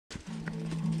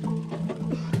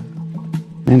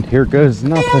And here goes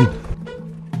nothing.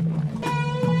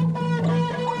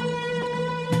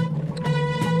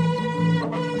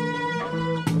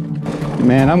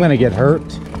 Man, I'm gonna get hurt.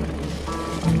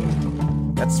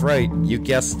 That's right, you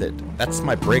guessed it. That's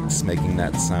my brakes making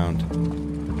that sound.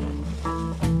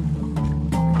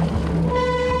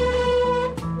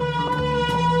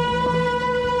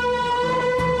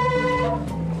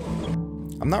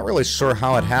 I'm not really sure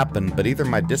how it happened, but either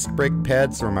my disc brake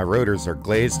pads or my rotors are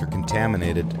glazed or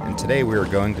contaminated, and today we are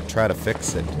going to try to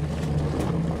fix it.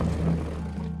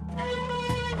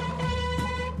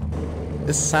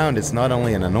 This sound is not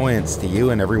only an annoyance to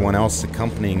you and everyone else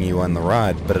accompanying you on the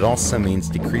ride, but it also means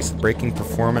decreased braking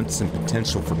performance and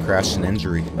potential for crash and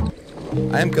injury.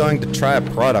 I am going to try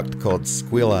a product called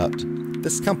Squeal Out.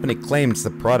 This company claims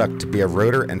the product to be a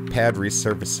rotor and pad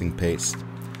resurfacing paste.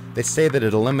 They say that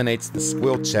it eliminates the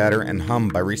squeal chatter and hum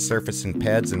by resurfacing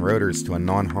pads and rotors to a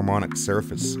non-harmonic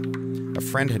surface. A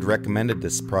friend had recommended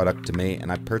this product to me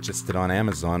and I purchased it on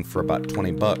Amazon for about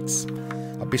 20 bucks.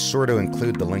 I'll be sure to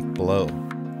include the link below.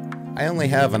 I only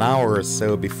have an hour or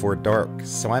so before dark,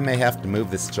 so I may have to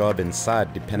move this job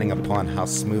inside depending upon how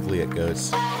smoothly it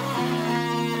goes.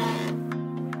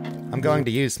 I'm going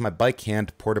to use my bike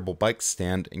hand portable bike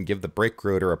stand and give the brake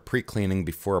rotor a pre-cleaning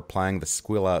before applying the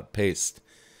Squeal Out paste.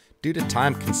 Due to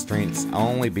time constraints, I'll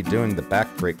only be doing the back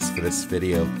brakes for this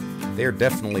video. They are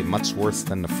definitely much worse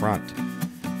than the front.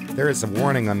 There is a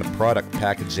warning on the product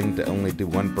packaging to only do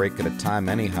one brake at a time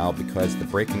anyhow because the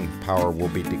braking power will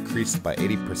be decreased by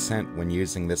 80% when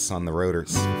using this on the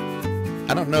rotors.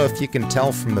 I don't know if you can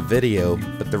tell from the video,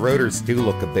 but the rotors do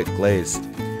look a bit glazed.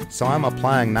 So I'm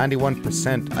applying 91%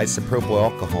 isopropyl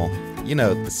alcohol, you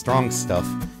know, the strong stuff,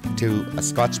 to a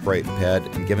Scotch-Brite pad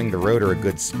and giving the rotor a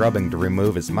good scrubbing to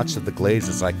remove as much of the glaze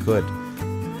as I could.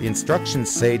 The instructions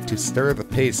say to stir the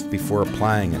paste before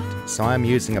applying it, so I'm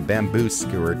using a bamboo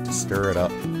skewer to stir it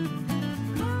up.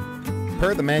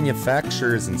 Per the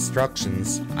manufacturer's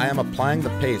instructions, I am applying the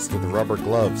paste with a rubber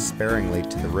glove sparingly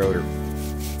to the rotor.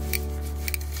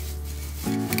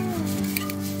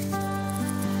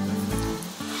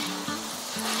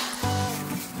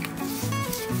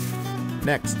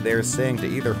 Next, they are saying to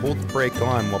either hold the brake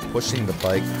on while pushing the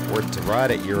bike or to ride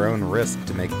at your own risk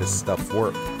to make this stuff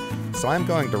work. So I'm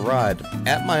going to ride,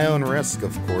 at my own risk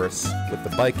of course, with the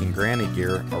bike in granny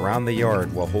gear around the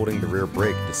yard while holding the rear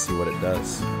brake to see what it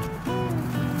does.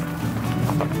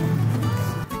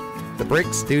 The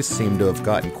brakes do seem to have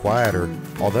gotten quieter,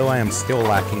 although I am still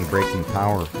lacking braking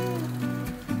power.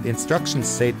 The instructions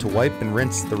say to wipe and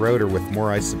rinse the rotor with more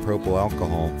isopropyl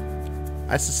alcohol.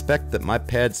 I suspect that my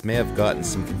pads may have gotten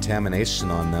some contamination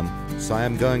on them, so I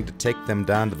am going to take them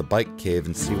down to the bike cave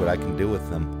and see what I can do with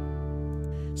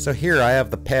them. So here I have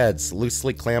the pads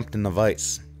loosely clamped in the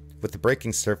vise, with the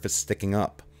braking surface sticking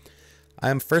up. I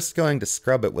am first going to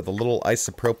scrub it with a little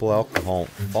isopropyl alcohol,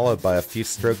 followed by a few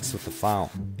strokes with the file.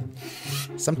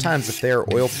 Sometimes if they are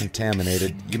oil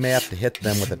contaminated, you may have to hit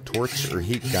them with a torch or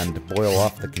heat gun to boil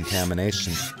off the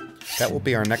contamination. That will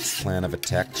be our next plan of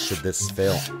attack should this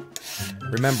fail.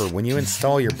 Remember, when you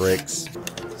install your brakes,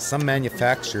 some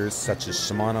manufacturers such as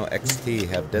Shimano XT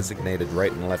have designated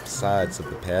right and left sides of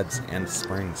the pads and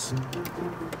springs.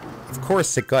 Of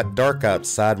course, it got dark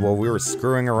outside while we were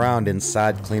screwing around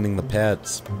inside cleaning the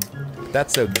pads. But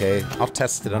that's okay, I'll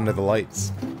test it under the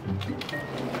lights.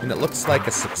 And it looks like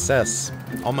a success.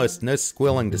 Almost no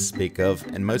squealing to speak of,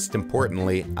 and most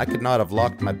importantly, I could not have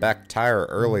locked my back tire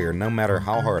earlier no matter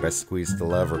how hard I squeezed the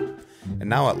lever. And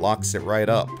now it locks it right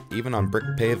up, even on brick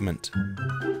pavement.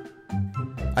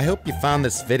 I hope you found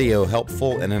this video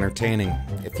helpful and entertaining.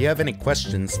 If you have any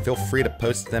questions, feel free to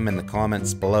post them in the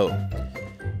comments below.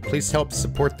 Please help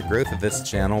support the growth of this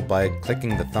channel by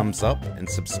clicking the thumbs up and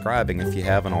subscribing if you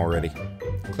haven't already.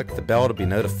 Click the bell to be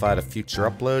notified of future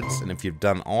uploads, and if you've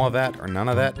done all of that or none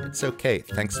of that, it's okay.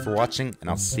 Thanks for watching, and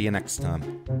I'll see you next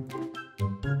time.